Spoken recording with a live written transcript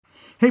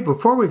Hey,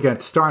 before we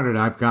get started,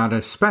 I've got a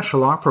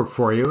special offer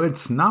for you.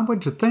 It's not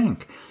what you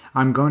think.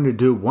 I'm going to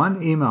do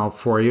one email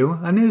for you,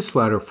 a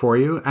newsletter for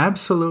you,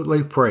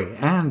 absolutely free,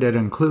 and it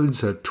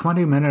includes a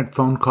 20-minute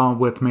phone call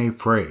with me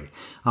free.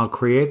 I'll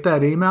create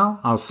that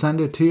email, I'll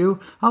send it to you,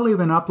 I'll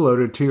even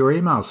upload it to your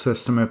email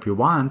system if you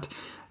want.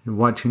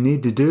 What you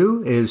need to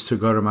do is to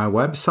go to my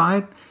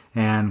website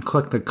and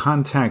click the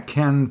Contact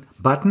Ken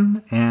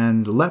button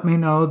and let me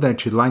know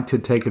that you'd like to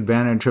take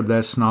advantage of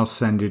this, and I'll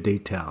send you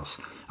details.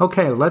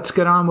 Okay, let's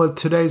get on with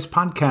today's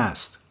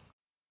podcast.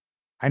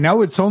 I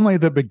know it's only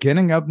the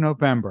beginning of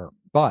November,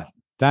 but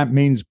that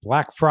means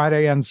Black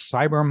Friday and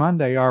Cyber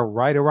Monday are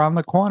right around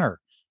the corner.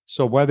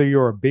 So whether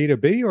you're a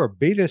B2B or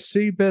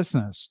B2C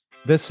business,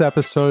 this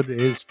episode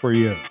is for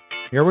you.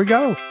 Here we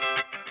go.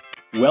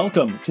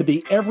 Welcome to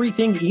the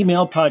Everything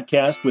Email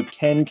Podcast with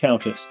Ken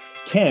Countess.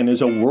 Ken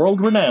is a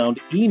world-renowned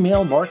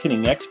email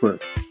marketing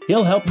expert.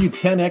 He'll help you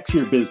 10x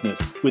your business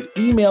with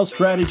email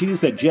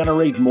strategies that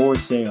generate more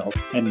sales.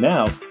 And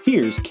now,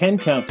 here's Ken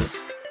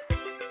Countess.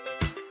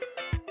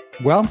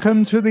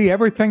 Welcome to the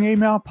Everything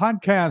Email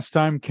Podcast.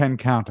 I'm Ken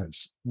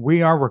Countess.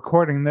 We are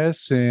recording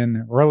this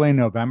in early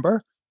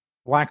November.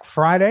 Black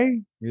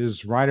Friday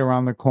is right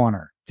around the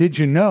corner. Did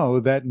you know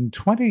that in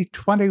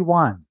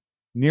 2021,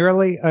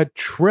 nearly $1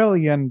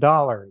 trillion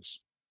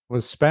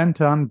was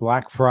spent on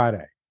Black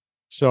Friday?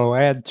 So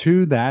add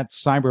to that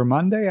Cyber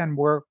Monday, and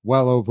we're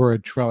well over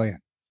 $1 trillion.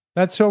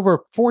 That's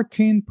over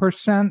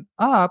 14%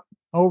 up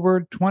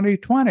over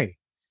 2020.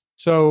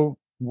 So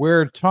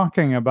we're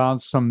talking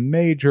about some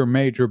major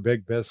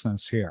big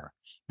business here.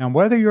 And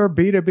whether you're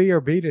B2B or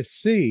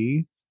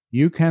B2C,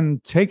 you can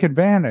take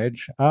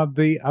advantage of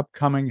the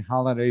upcoming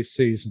holiday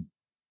season.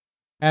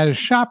 As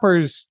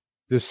shoppers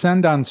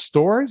descend on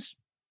stores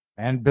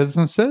and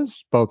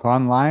businesses, both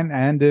online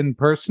and in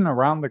person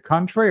around the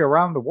country,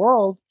 around the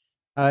world,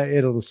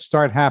 it'll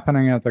start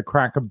happening at the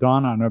crack of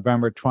dawn on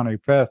November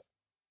 25th.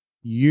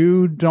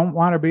 You don't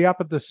want to be up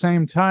at the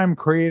same time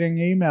creating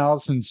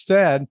emails.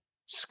 Instead,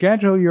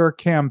 schedule your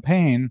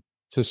campaign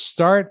to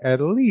start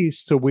at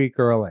least a week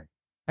early.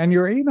 And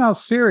your email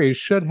series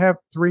should have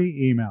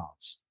 3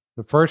 emails.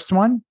 The first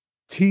one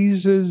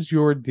teases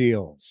your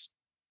deals.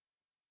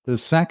 The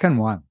second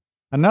one,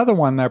 another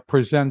one that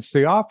presents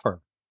the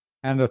offer.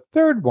 And a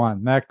third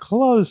one that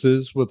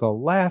closes with a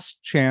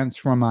last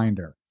chance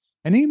reminder.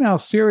 An email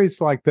series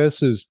like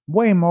this is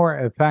way more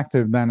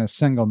effective than a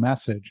single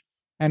message,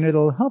 and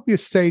it'll help you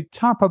stay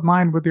top of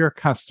mind with your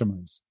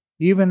customers,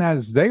 even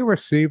as they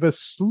receive a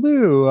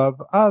slew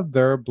of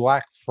other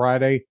Black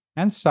Friday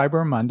and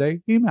Cyber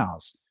Monday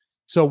emails.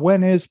 So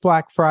when is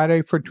Black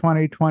Friday for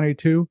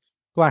 2022?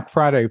 Black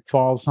Friday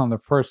falls on the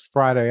first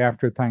Friday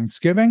after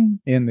Thanksgiving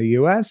in the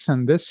U.S.,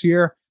 and this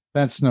year,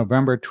 that's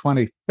November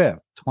 25th,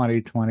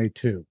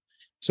 2022.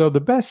 So the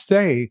best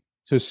day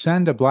to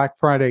send a Black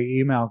Friday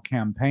email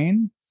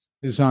campaign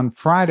is on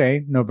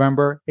Friday,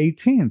 November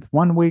 18th,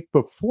 1 week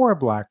before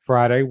Black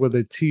Friday, with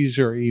a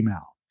teaser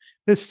email.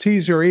 This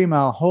teaser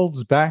email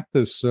holds back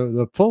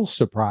the full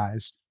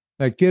surprise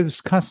that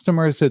gives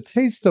customers a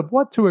taste of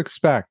what to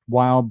expect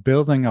while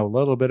building a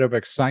little bit of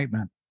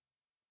excitement.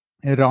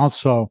 It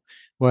also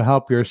will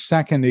help your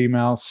second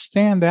email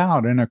stand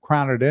out in a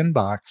crowded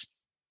inbox,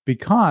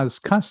 because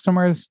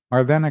customers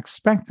are then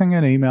expecting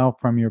an email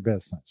from your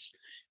business.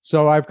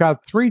 So I've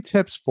got 3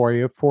 tips for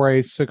you for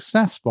a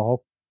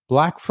successful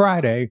Black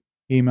Friday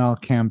email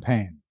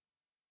campaign.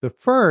 The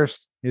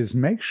first is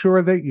make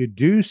sure that you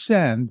do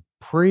send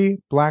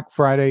pre-Black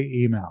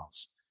Friday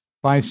emails.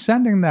 By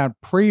sending that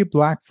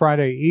pre-Black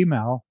Friday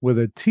email with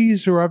a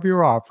teaser of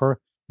your offer,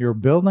 you're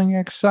building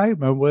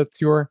excitement with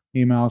your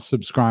email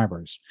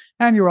subscribers.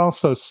 And you're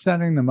also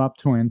setting them up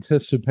to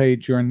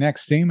anticipate your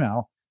next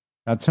email.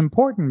 That's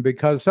important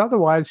because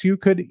otherwise you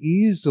could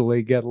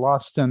easily get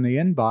lost in the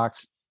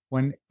inbox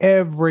when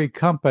every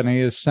company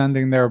is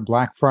sending their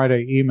Black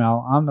Friday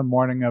email on the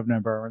morning of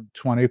November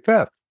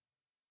 25th.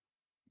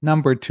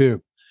 Number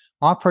 2,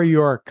 offer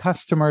your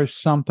customers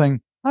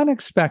something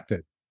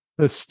unexpected.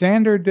 The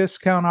standard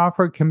discount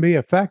offer can be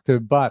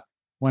effective, but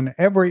when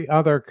every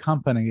other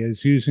company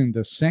is using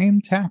the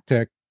same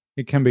tactic,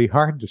 it can be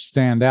hard to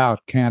stand out,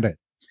 can't it?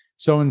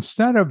 So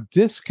instead of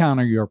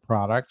discounting your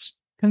products,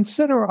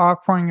 consider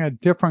offering a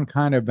different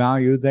kind of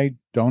value they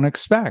don't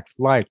expect,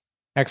 like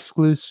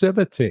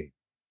exclusivity.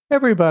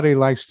 Everybody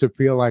likes to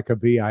feel like a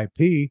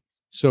VIP,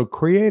 so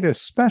create a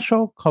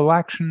special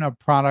collection of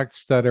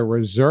products that are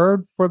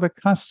reserved for the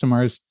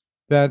customers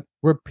that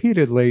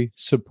repeatedly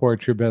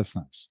support your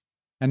business.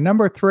 And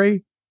number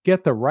 3,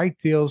 get the right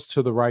deals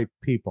to the right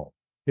people.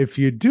 If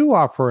you do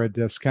offer a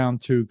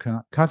discount to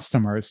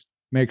customers,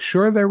 make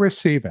sure they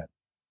receive it.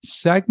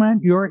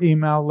 Segment your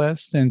email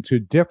list into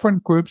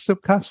different groups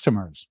of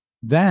customers.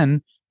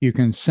 Then you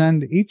can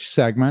send each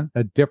segment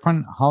a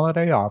different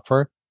holiday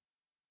offer,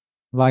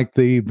 like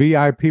the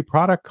VIP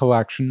product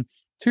collection,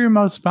 to your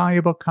most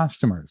valuable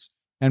customers,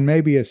 and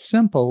maybe a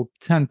simple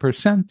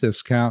 10%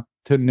 discount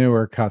to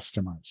newer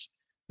customers.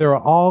 There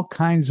are all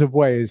kinds of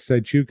ways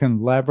that you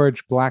can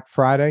leverage Black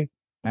Friday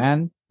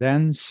and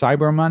then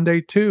Cyber Monday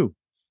too.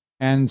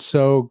 And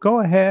so go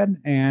ahead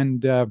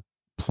and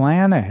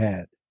plan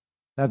ahead.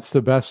 That's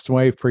the best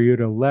way for you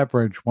to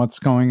leverage what's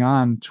going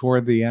on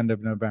toward the end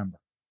of November.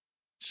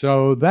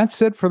 So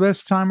that's it for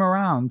this time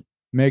around.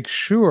 Make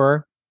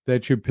sure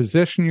that you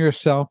position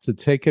yourself to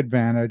take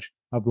advantage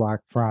of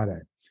Black Friday.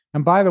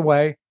 And by the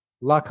way,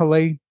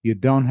 luckily, you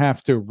don't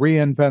have to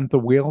reinvent the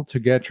wheel to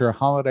get your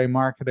holiday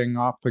marketing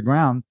off the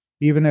ground,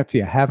 even if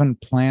you haven't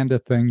planned a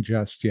thing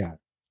just yet.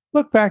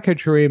 Look back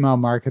at your email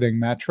marketing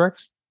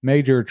metrics,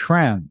 major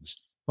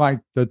trends, like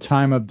the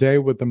time of day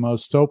with the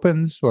most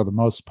opens or the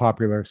most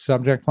popular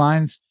subject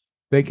lines.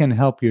 They can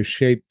help you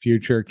shape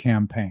future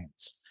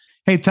campaigns.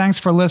 Hey, thanks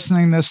for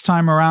listening this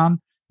time around.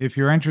 If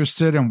you're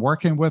interested in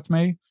working with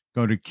me,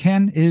 go to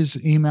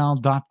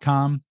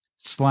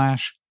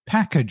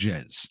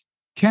kenisemail.com/packages.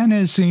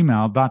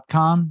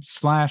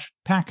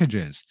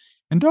 kenisemail.com/packages.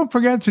 And don't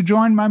forget to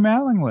join my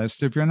mailing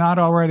list if you're not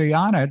already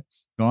on it.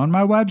 Go on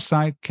my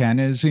website,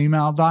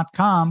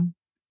 kenisemail.com,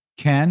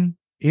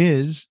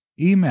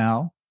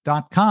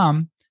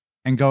 kenisemail.com,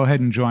 and go ahead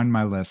and join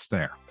my list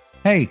there.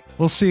 Hey,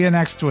 we'll see you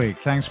next week.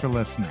 Thanks for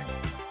listening.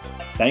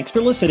 Thanks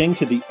for listening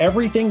to the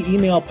Everything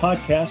Email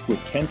Podcast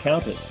with Ken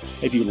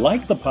Countess. If you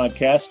like the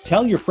podcast,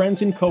 tell your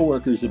friends and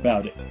coworkers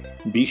about it.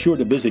 Be sure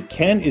to visit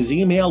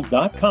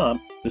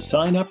kenisemail.com to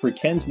sign up for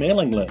Ken's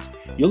mailing list.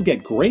 You'll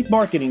get great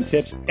marketing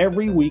tips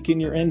every week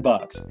in your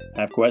inbox.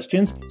 Have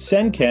questions?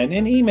 Send Ken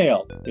an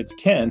email. It's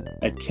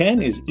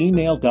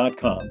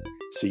ken@kenisemail.com.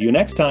 See you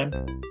next time.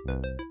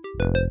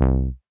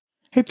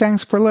 Hey,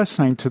 thanks for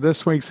listening to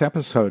this week's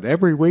episode.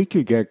 Every week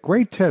you get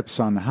great tips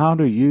on how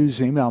to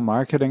use email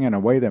marketing in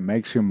a way that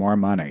makes you more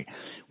money.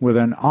 With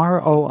an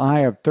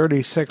ROI of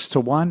 36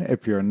 to 1,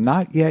 if you're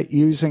not yet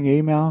using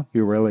email,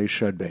 you really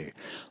should be.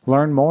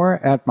 Learn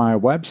more at my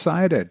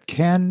website at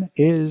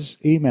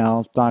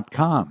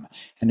kenisemail.com.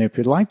 And if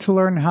you'd like to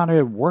learn how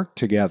to work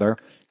together,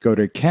 go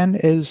to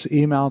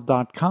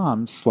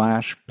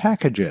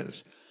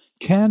kenisemail.com/packages.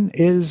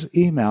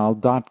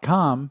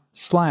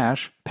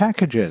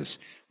 kenisemail.com/packages.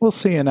 We'll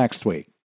see you next week.